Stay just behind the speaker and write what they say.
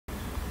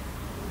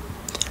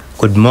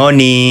Good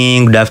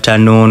morning, good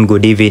afternoon,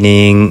 good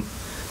evening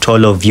to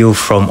all of you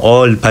from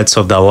all parts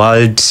of the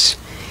world.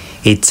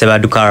 It's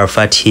Sebaduka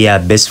Arafat here,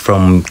 based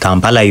from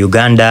Kampala,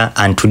 Uganda,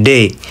 and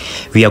today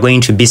we are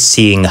going to be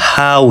seeing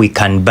how we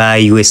can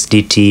buy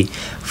USDT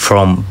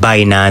from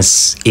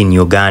Binance in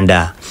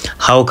Uganda.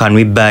 How can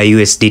we buy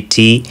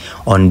USDT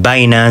on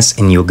Binance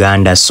in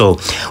Uganda? So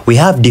we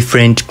have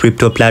different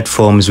crypto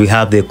platforms. We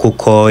have the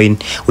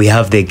KuCoin, we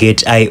have the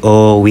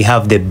Get.io, we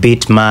have the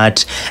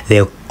Bitmart,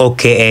 the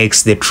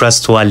OKX, the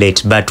Trust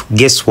Wallet. But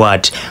guess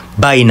what?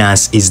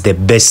 Binance is the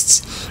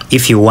best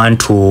if you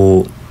want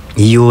to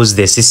use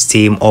the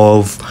system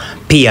of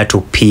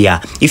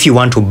peer-to-peer. If you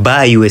want to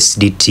buy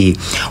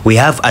USDT, we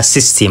have a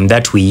system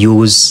that we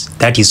use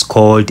that is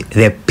called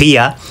the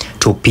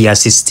peer-to-peer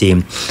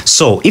system.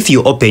 So if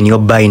you open your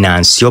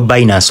Binance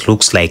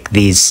looks like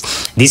this.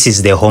 This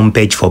is the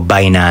homepage for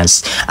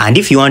Binance. And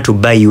if you want to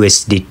buy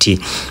USDT,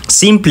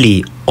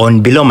 simply on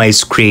below my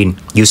screen,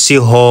 you see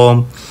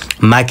home,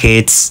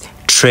 markets,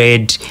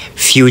 trade,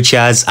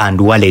 futures,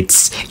 and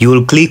wallets. You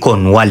will click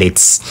on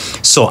wallets.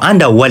 So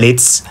under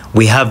wallets,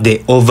 we have the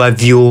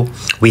overview,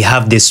 we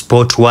have the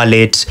spot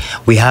wallet,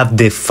 we have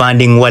the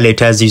funding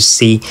wallet, as you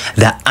see,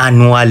 the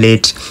earn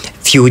wallet,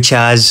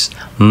 futures,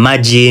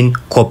 margin,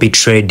 copy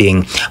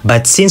trading.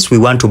 But since we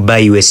want to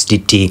buy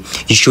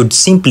USDT, you should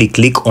simply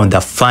click on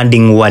the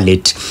funding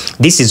wallet.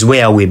 This is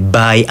where we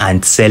buy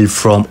and sell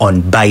from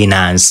on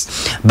Binance.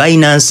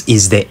 Binance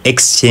is the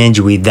exchange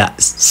with the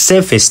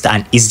safest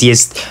and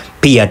easiest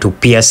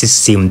peer-to-peer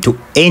system to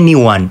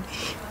anyone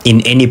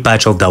in any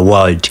part of the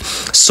world.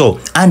 So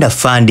under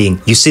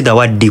funding, you see the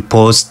word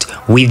deposit,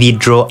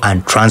 withdraw,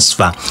 and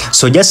transfer.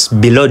 So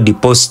just below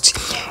deposit,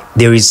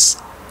 there is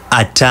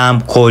a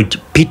term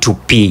called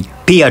P2P,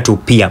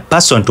 peer-to-peer,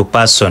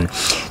 person-to-person.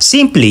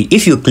 Simply,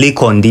 if you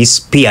click on this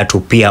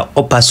peer-to-peer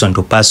or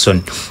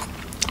person-to-person,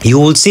 you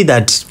will see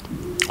that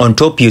on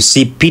top you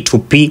see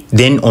P2P,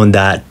 then on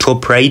the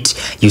top right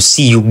you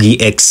see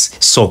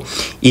UGX. So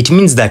it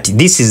means that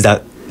this is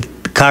the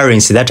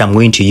currency that I'm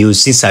going to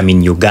use since I'm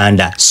in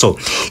Uganda. So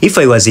if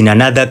I was in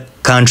another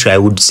country, I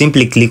would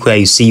simply click where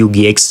you see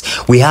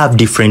UGX. We have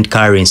different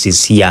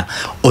currencies here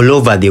all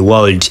over the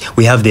world.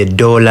 We have the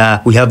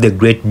dollar, we have the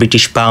Great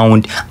British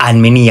Pound,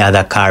 and many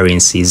other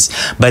currencies.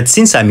 But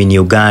since I'm in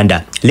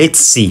Uganda, let's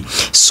see.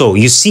 So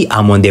you see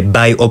I'm on the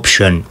buy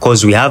option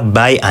because we have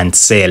buy and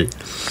sell.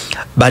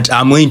 But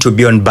I'm going to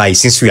be on buy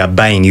since we are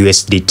buying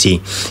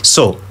USDT.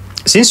 So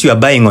since you are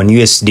buying on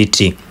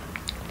USDT,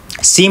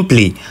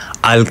 simply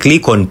I'll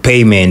click on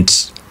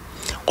payment.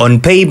 On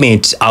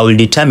payment, I will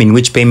determine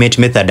which payment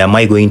method am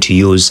I going to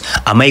use.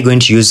 Am I going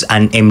to use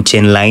an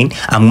M10 line?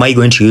 Am I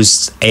going to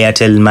use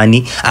Airtel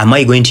Money? Am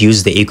I going to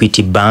use the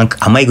Equity Bank?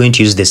 Am I going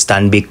to use the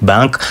Stanbic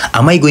Bank?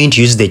 Am I going to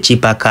use the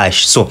cheaper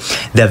cash? So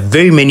there are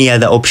very many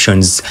other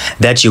options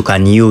that you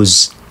can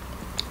use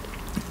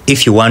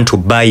if you want to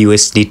buy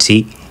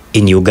USDT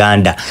in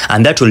Uganda,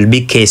 and that will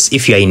be case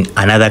if you are in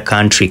another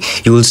country.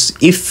 You will,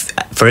 if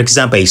for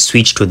example I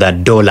switch to the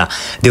dollar,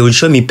 they will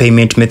show me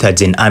payment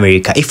methods in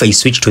America. If I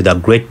switch to the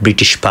Great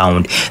British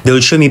Pound, they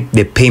will show me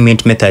the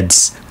payment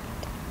methods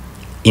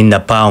in the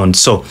pound.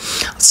 So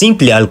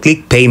simply I'll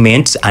click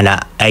payment and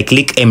I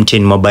click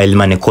M10 mobile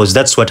money because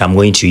that's what I'm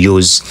going to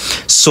use.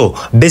 So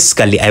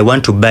basically I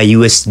want to buy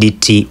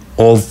USDT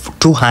of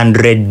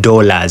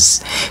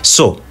 $200.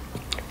 So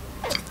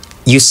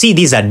you see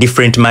these are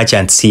different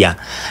merchants here.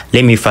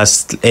 Let me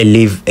first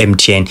leave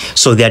MTN.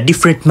 So there are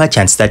different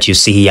merchants that you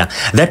see here.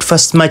 That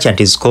first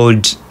merchant is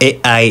called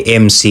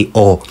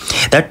AIMCO.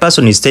 That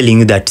person is telling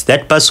you that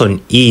that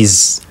person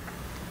is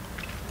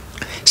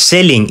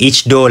selling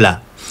each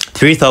dollar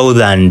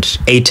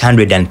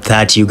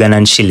 3,830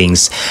 Ugandan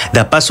shillings.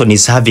 The person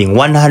is having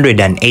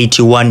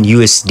 181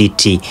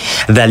 USDT.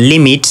 The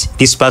limit,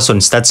 this person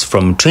starts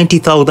from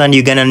 20,000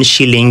 Ugandan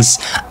shillings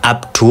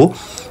up to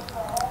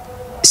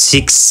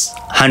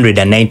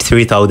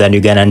 693,000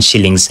 Ugandan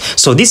shillings.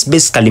 So this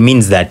basically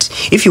means that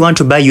if you want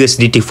to buy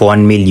USDT for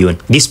 1 million,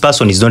 this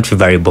person is not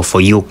favorable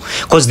for you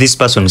because this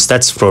person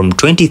starts from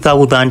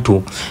 20,000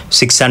 to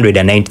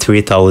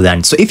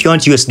 693,000. So if you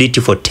want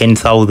USDT for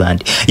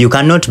 10,000, you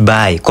cannot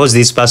buy because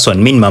this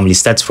person minimally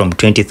starts from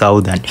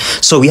 20,000.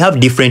 So we have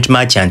different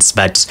merchants,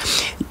 but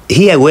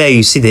here where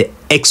you see the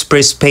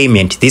express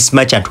payment, this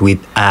merchant with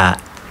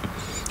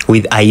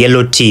a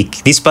yellow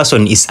tick, this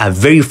person is a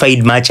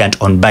verified merchant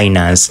on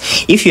Binance.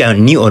 If you are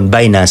new on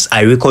Binance,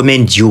 I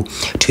recommend you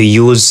to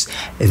use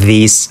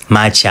this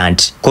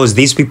merchant because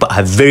these people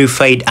are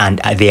verified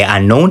and they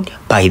are known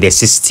by the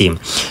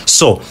system.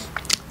 So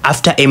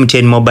after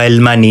M10 mobile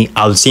money,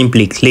 I'll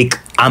simply click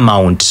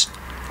amount.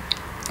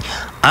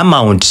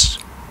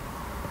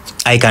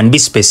 I can be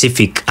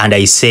specific and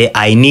I say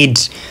I need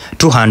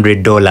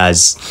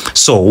 $200.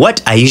 So what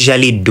I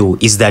usually do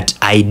is that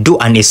I do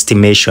an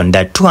estimation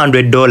that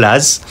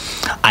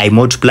 $200 I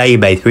multiply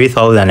by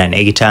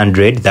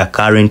 3,800, the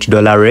current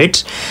dollar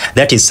rate.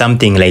 That is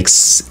something like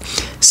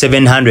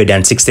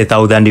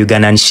 760,000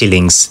 Ugandan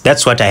shillings.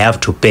 That's what I have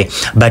to pay.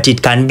 But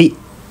it can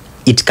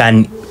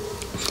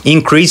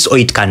increase or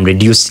it can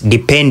reduce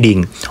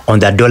depending on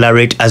the dollar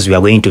rate, as we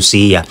are going to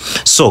see here.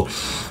 So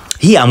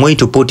here I'm going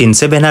to put in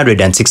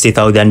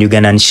 760,000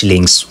 Ugandan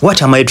shillings.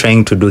 What am I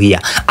trying to do here?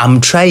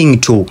 I'm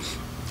trying to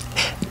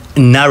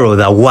narrow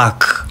the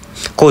work,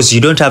 because you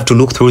don't have to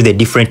look through the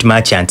different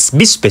merchants.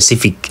 Be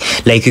specific.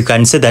 Like you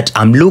can say that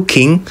I'm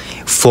looking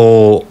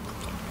for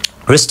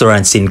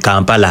restaurants in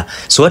Kampala.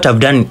 So what I've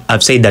done,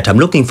 I've said that I'm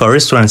looking for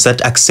restaurants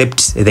that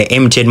accept the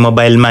MTN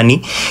mobile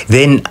money.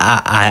 Then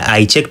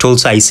I checked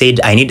also, I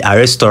said I need a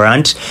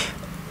restaurant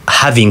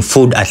having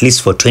food at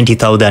least for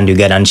 20,000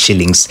 Ugandan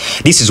shillings.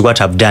 This is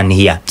what I've done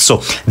here.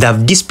 So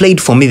they've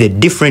displayed for me the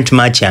different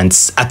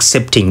merchants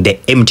accepting the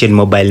MTN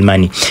mobile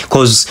money,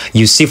 because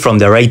you see from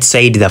the right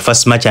side, the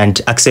first merchant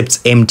accepts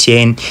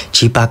MTN,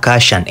 Cheaper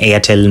Cash and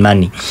Airtel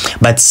Money.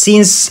 But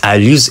since I'll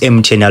use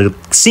MTN, I'll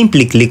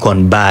simply click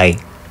on buy.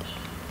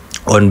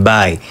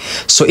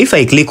 So if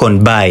I click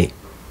on buy,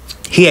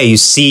 here you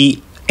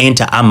see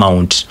enter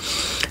amount.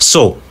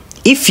 So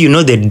if you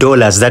know the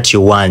dollars that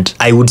you want,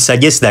 I would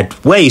suggest that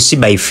where you see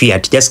by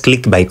fiat, just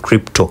click by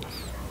crypto.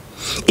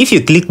 If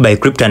you click by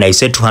crypto and I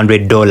say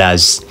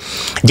 $200,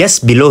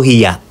 just below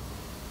here,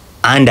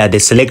 under the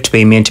select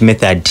payment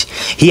method,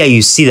 here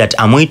you see that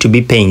I'm going to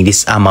be paying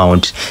this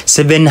amount,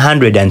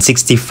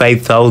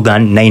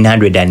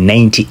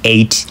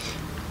 765,998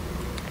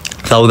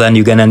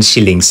 Ugandan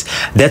shillings.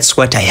 That's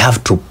what I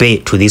have to pay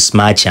to this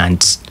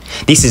merchant.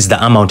 This is the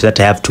amount that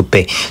I have to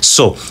pay.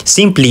 So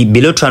simply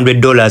below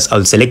 $200,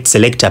 I'll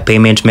select a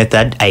payment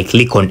method. I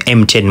click on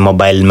MTN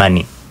mobile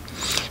money.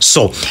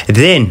 So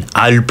then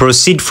I'll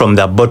proceed from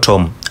the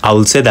bottom. I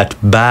will say that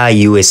buy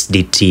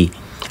USDT.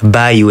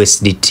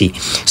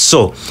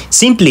 So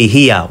simply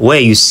here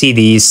where you see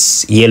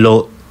this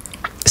yellow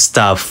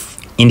stuff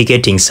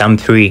indicating some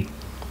 3,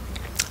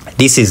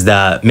 this is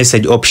the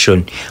message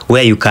option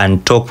where you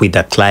can talk with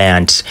the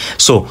client.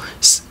 So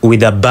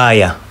with the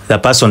buyer, the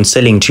person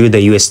selling to you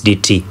the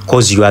USDT,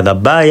 because you are the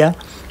buyer,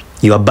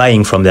 you are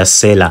buying from the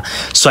seller.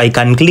 So I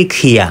can click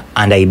here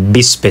and I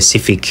be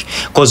specific,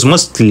 because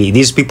mostly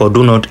these people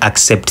do not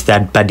accept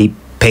third-party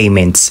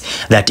payments.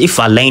 That if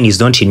a line is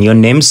not in your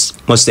names,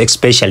 most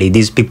especially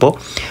these people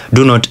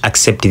do not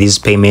accept this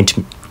payment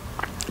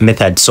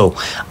method. So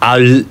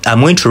I'm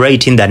going to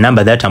write in the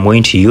number that I'm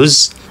going to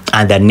use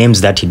and the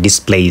names that it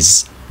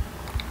displays.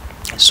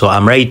 So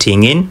I'm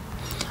writing in,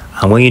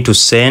 I'm going to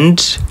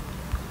send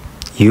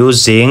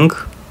using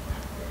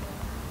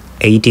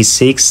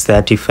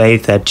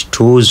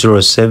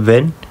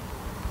 86353207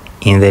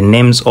 in the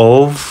names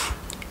of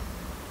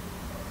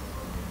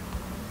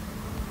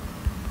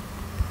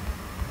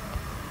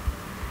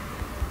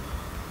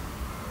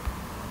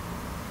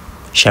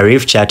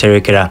Sharif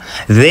Chaterekera.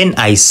 Then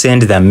I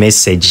send the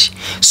message.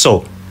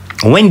 So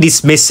when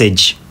this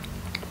message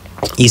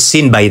is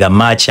seen by the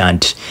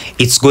merchant,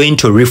 it's going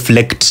to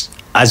reflect,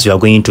 as you are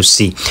going to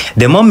see.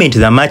 The moment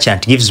the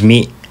merchant gives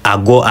me a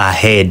go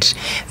ahead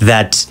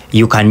that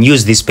you can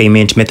use this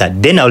payment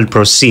method, then I will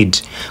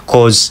proceed,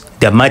 because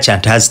the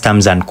merchant has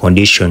terms and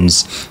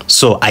conditions.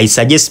 So I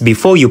suggest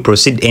before you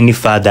proceed any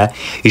further,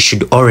 you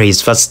should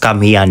always first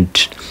come here and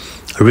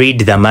read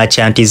the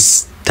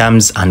merchant's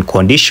terms and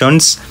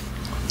conditions.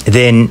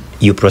 Then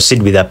you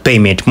proceed with the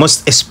payment,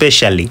 most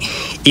especially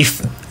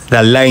if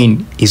the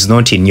line is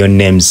not in your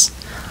names,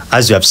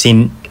 as you have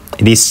seen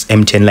this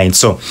MTN line.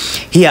 So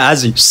here,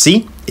 as you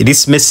see,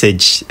 this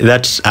message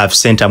that I've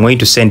sent, I'm going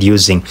to send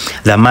using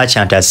the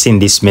merchant has seen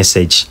this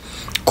message,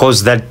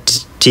 because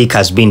that tick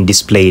has been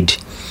displayed.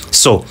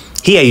 So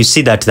here you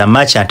see that the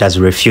merchant has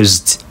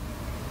refused.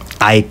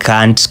 I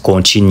can't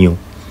continue.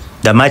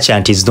 The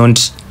merchant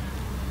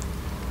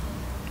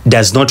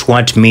does not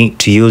want me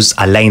to use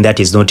a line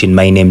that is not in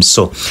my name.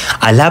 So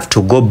I'll have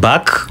to go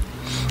back.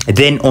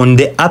 Then on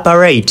the upper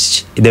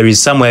right, there is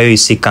somewhere you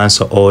see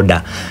cancel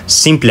order.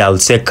 Simply I'll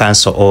say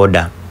cancel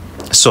order.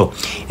 So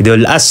they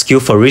will ask you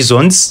for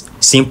reasons.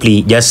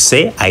 Simply just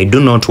say I do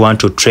not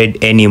want to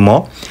trade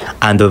anymore.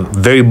 And the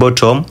very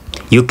bottom,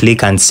 you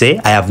click and say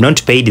I have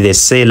not paid the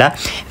seller,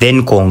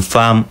 then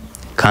confirm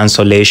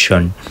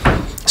cancellation.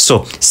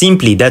 So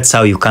simply that's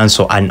how you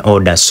cancel an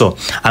order. So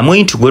I'm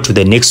going to go to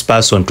the next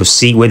person to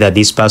see whether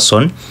this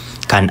person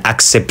can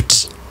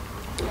accept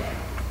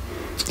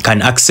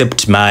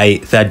my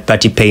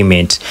third-party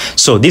payment.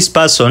 So this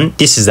person,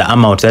 this is the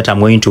amount that I'm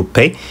going to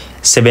pay,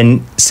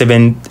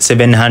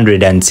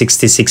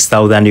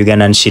 766,000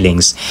 Ugandan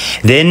shillings.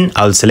 Then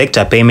I'll select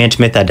a payment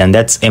method, and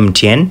that's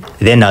MTN.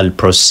 Then I'll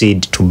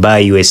proceed to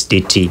buy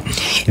USDT.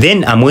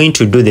 Then I'm going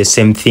to do the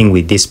same thing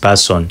with this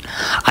person.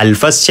 I'll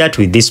first chat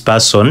with this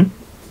person,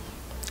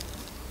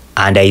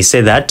 and I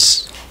say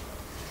that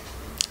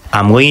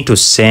I'm going to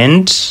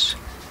send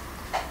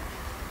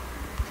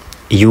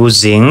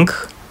using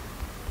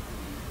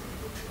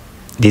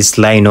this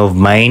line of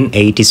mine,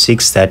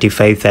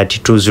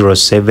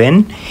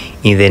 86353207,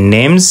 in the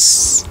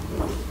names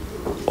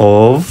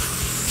of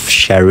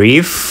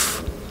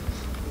Sharif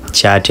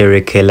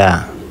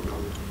Chaterekela.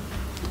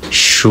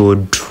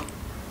 Should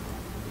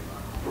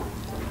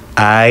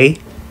I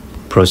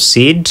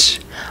proceed?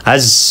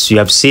 As you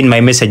have seen,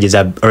 my messages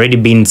have already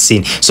been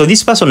seen. So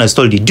this person has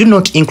told you, do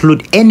not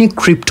include any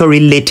crypto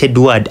related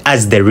word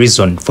as the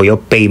reason for your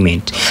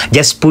payment.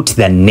 Just put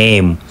the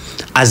name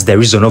as the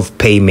reason of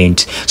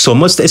payment. So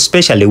most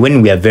especially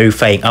when we are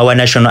verifying, our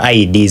national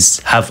IDs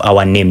have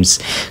our names.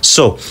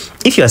 So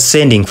if you are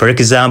sending, for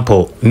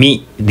example,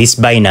 me, this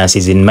Binance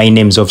is in my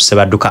names of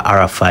Sebaduka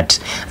Arafat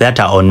that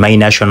are on my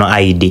national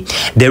ID.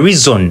 The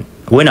reason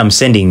when I'm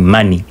sending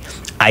money,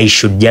 I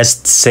should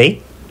just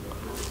say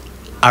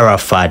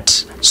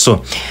Arafat.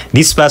 So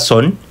this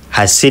person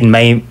has seen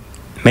my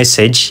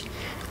message.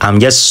 I'm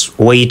just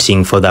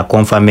waiting for the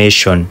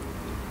confirmation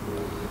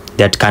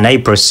that can I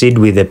proceed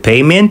with the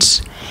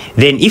payment.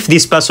 Then if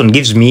this person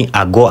gives me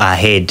a go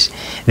ahead,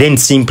 then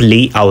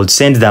simply I will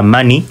send the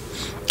money,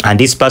 and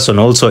this person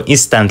also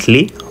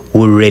instantly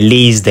will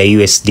release the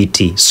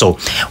USDT. So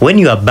when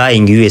you are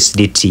buying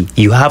USDT,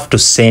 you have to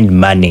send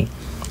money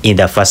in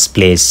the first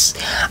place,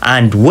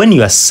 and when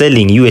you are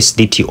selling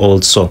USDT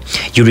also,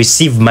 you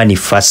receive money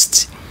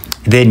first,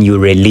 then you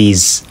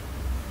release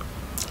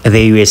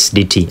the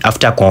USDT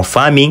after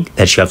confirming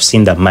that you have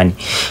seen the money.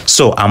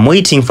 So I'm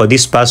waiting for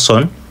this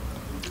person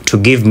to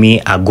give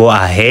me a go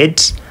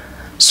ahead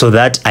so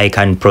that I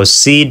can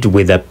proceed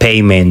with the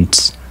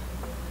payment.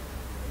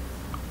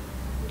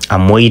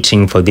 I'm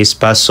waiting for this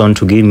person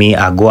to give me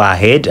a go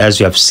ahead. As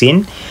you have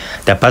seen,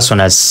 the person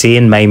has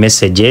seen my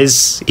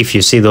messages. If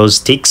you see those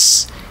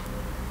ticks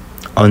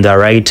on the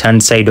right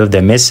hand side of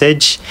the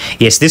message,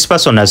 yes, this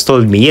person has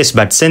told me yes,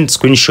 but send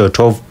screenshot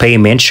of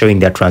payment showing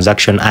the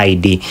transaction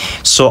ID.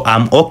 So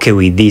I'm okay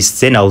with this.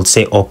 Then I will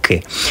say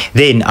okay.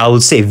 Then I will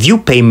say view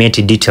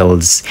payment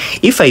details.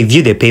 If I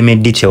view the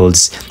payment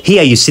details,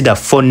 here you see the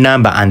phone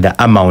number and the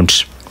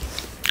amount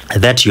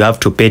that you have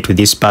to pay to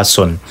this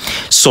person.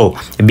 So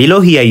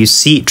below here you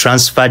see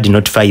transferred,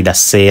 notify the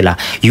seller.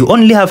 You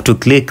only have to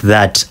click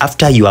that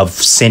after you have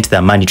sent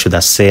the money to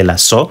the seller.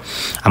 So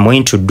I'm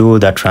going to do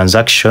the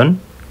transaction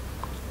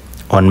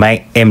on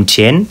my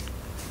MTN.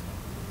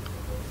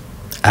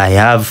 I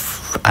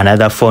have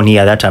another phone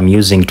here that I'm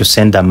using to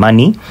send the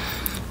money.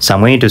 So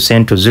I'm going to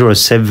send to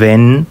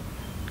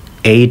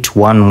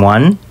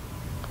 07811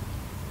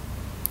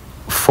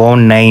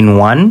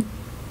 491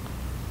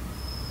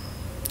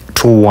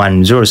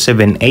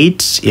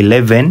 078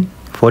 11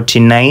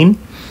 49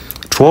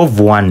 12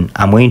 1.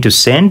 I'm going to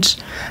send.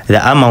 The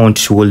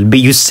amount will be,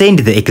 you send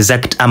the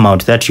exact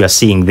amount that you are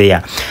seeing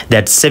there,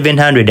 that's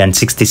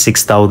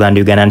 766,000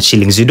 Ugandan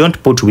shillings. You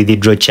don't put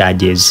withdraw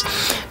charges.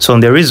 So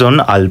on the reason,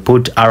 I'll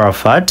put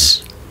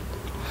Arafat,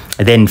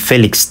 then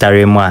Felix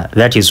Taremwa.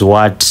 That is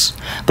what,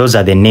 those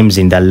are the names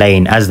in the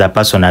line as the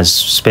person has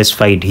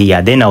specified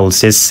here. Then I will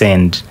say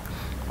send.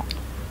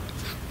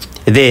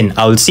 Then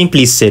I will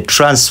simply say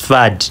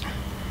transferred,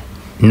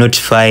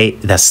 notify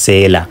the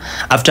seller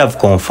after I've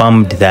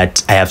confirmed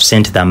that I have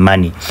sent the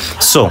money.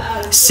 So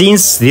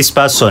since this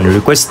person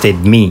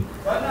requested me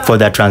for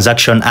the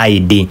transaction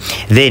ID,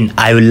 then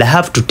I will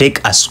have to take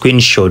a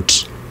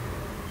screenshot.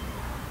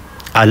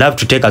 I'll have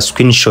to take a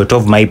screenshot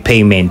of my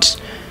payment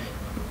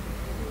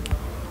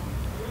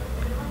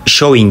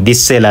showing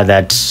this seller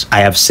that I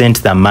have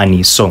sent the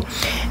money. So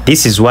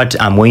this is what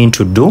I'm going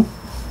to do.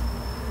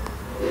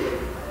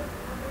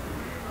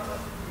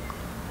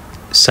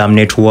 Some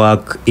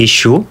network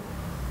issue.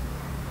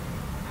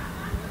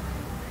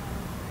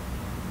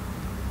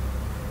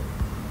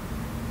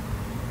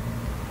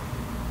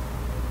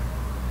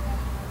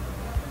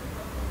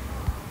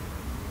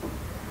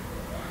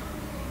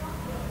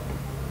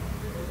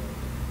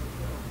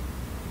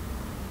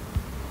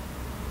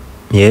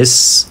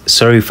 Yes,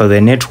 sorry for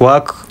the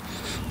network.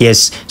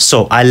 Yes,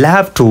 so I'll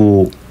have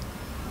to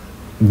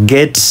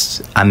get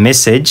a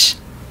message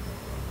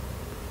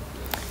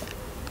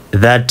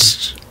that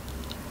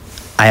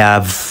I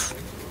have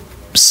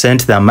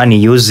sent the money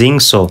using.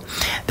 So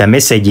the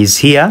message is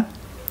here.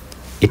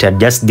 It had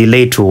just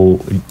delayed to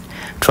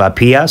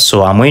appear.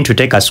 So I'm going to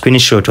take a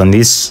screenshot on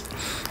this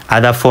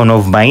other phone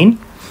of mine.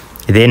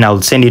 Then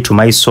I'll send it to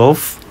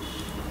myself.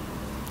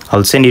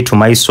 I'll send it to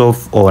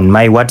myself on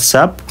my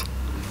WhatsApp.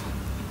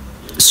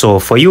 So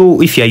for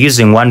you, if you're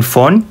using one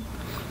phone,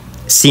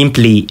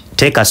 simply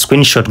take a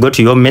screenshot, go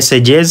to your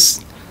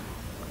messages,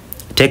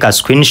 take a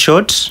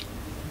screenshot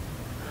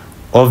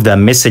of the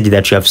message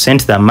that you have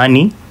sent the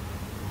money.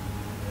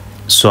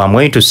 So I'm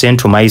going to send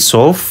to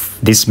myself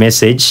this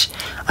message.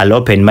 I'll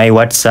open my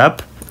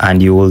WhatsApp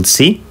and you will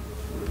see.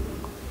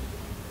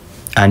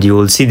 And you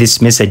will see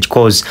this message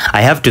because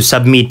I have to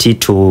submit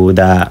it to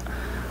the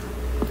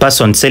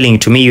person selling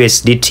to me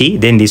USDT.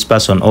 Then this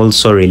person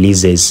also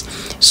releases.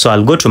 So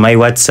I'll go to my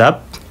WhatsApp.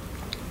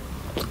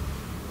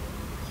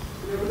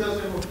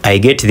 I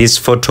get this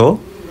photo.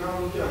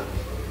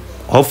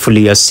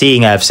 Hopefully you're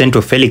seeing I have sent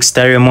to Felix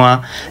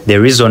Taremwa, the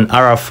reason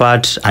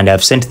Arafat, and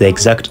I've sent the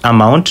exact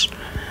amount.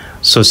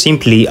 So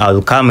simply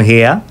I'll come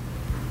here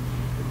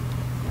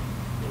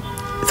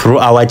through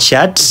our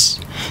chat.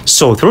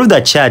 So through the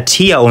chat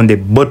here on the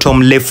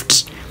bottom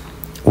left,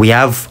 we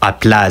have a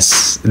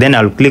plus. Then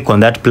I'll click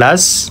on that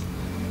plus.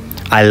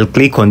 I'll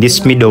click on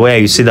this middle where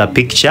you see the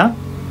picture.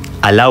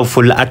 allow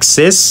full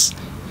access,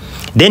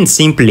 then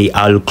simply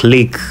I'll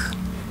click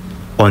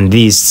on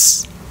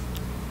this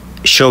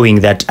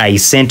showing that I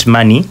sent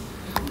money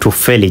to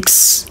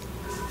Felix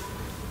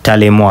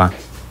Talemwa.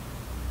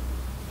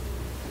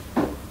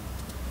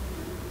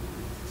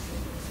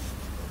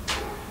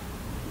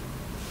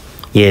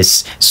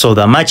 Yes, so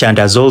the merchant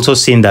has also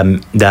seen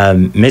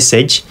the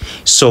message.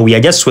 So we are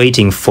just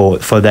waiting for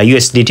the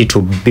USDT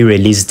to be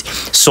released.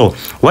 So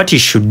what you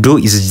should do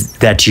is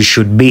that you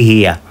should be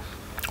here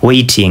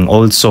waiting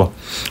also,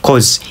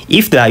 because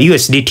if the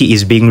USDT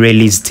is being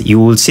released, you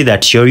will see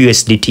that your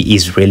USDT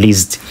is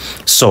released.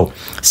 So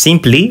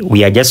simply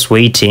we are just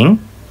waiting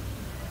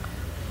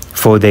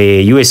for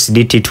the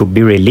USDT to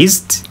be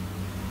released.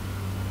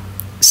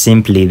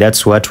 Simply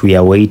that's what we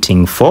are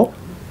waiting for.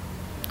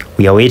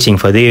 We are waiting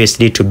for the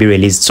USDT to be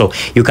released. So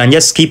you can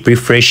just keep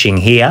refreshing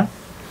here,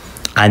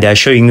 and they're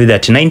showing you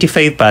that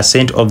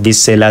 95% of these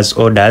sellers'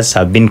 orders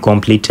have been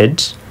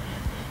completed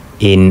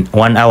in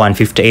 1 hour and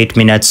 58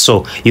 minutes.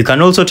 So you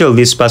can also tell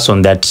this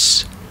person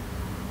that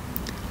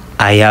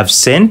I have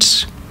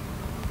sent,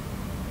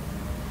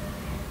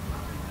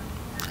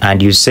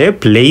 and you say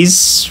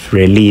please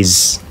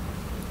release.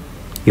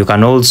 You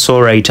can also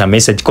write a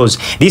message, because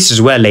this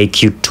is where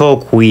like you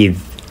talk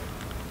with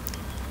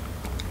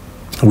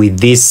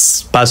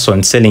this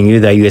person selling you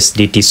the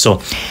USDT.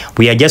 So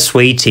we are just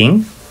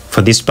waiting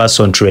for this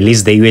person to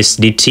release the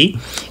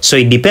USDT. So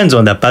it depends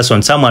on the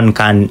person. Someone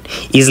can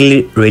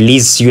easily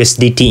release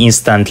USDT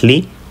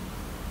instantly.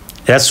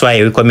 That's why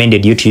I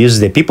recommended you to use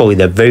the people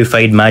with a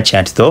verified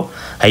merchant, though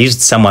I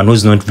used someone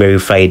who's not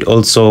verified.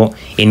 Also,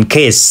 in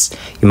case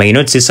you might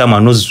not see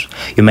someone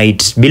you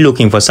might be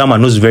looking for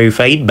someone who's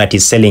verified but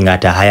is selling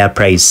at a higher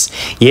price.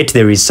 Yet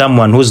there is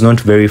someone who's not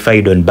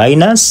verified on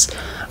Binance,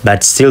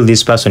 but still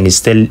this person is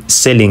still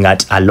selling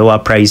at a lower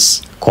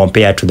price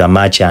compared to the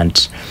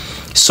merchant.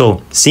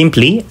 So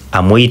simply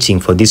I'm waiting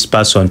for this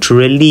person to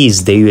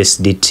release the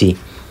USDT.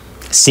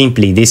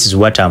 Simply this is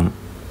what I'm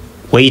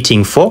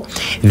waiting for.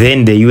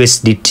 Then the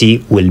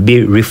USDT will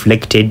be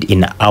reflected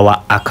in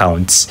our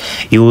accounts.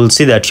 You will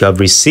see that you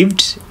have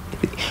received.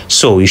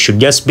 So you should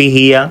just be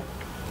here.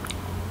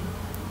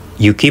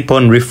 You keep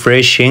on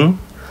refreshing.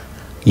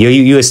 Your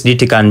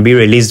USDT can be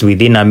released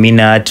within a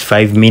minute,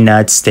 5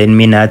 minutes, 10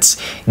 minutes,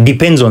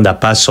 depends on the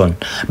person.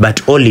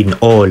 But all in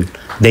all,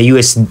 the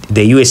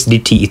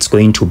USDT it's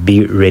going to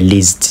be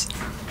released.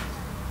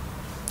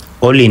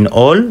 All in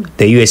all,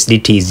 the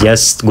USDT is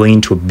just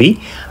going to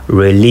be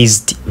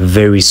released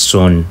very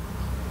soon.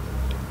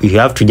 You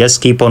have to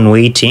just keep on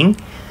waiting.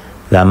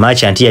 The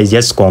merchant here is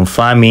just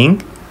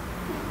confirming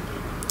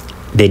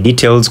the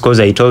details, because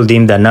I told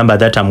him the number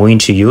that I'm going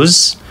to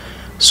use.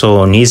 So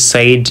on his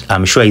side,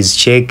 I'm sure he's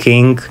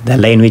checking the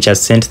line which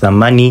has sent the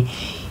money,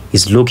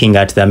 is looking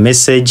at the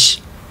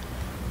message.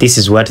 This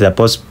is what the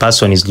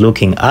person is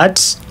looking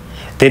at.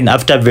 Then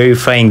after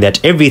verifying that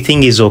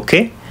everything is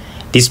okay,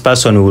 this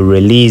person will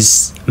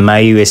release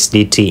my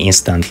USDT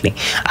instantly.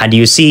 And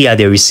you see here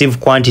the receive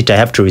quantity, I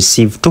have to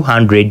receive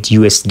 200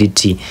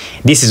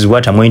 USDT. This is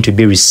what I'm going to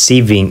be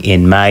receiving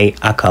in my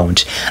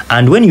account.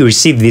 And when you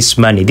receive this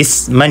money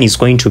is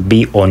going to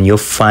be on your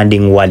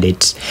funding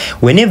wallet.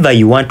 Whenever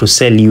you want to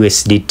sell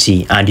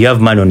USDT and you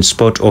have money on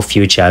spot or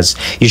futures,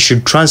 you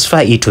should transfer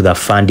it to the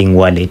funding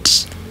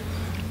wallet,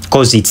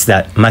 because it's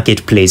the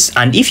marketplace.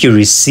 And if you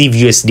receive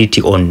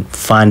USDT on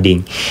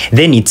funding,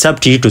 then it's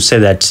up to you to say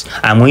that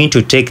I'm going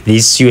to take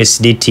this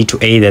USDT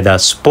to either the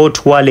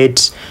spot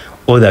wallet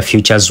or the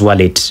futures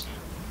wallet,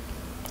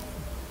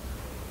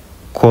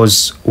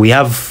 because we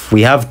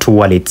have two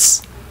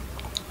wallets.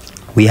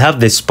 We have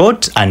the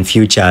spot and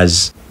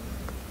futures.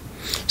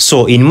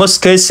 So in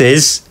most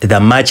cases, the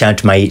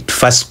merchant might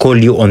first call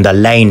you on the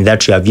line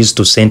that you have used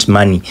to send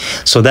money,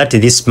 so that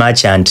this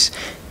merchant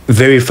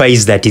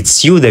verifies that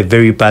it's you, the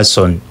very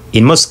person.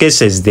 In most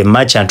cases, the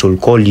merchant will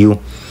call you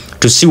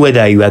to see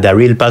whether you are the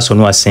real person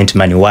who has sent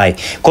money. Why?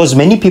 Because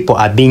many people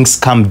are being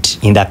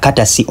scammed in the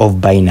courtesy of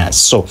Binance.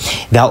 So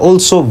they are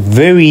also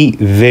very,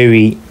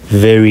 very,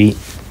 very,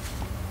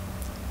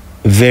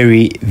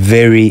 very,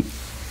 very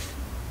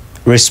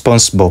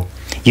responsible.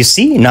 You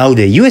see, now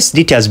the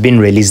USDT has been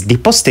released,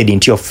 deposited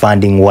into your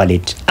funding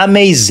wallet.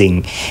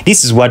 Amazing.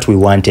 This is what we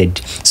wanted.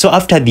 So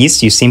after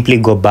this, you simply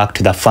go back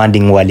to the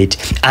funding wallet.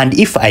 And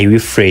if I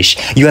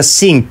refresh, you are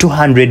seeing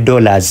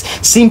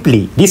 $200.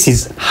 Simply, this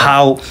is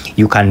how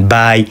you can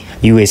buy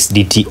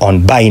USDT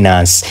on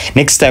Binance.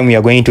 Next time we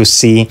are going to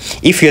see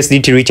if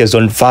USDT reaches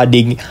on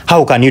funding,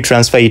 how can you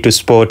transfer it to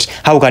spot?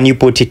 How can you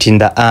put it in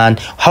the earn?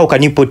 How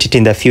can you put it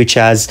in the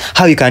futures?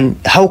 How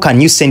can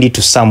you send it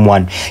to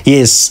someone?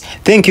 Yes,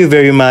 thank you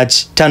very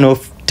much. Turn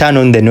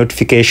on the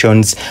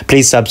notifications.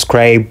 Please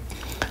subscribe.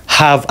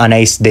 Have a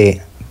nice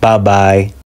day. Bye bye.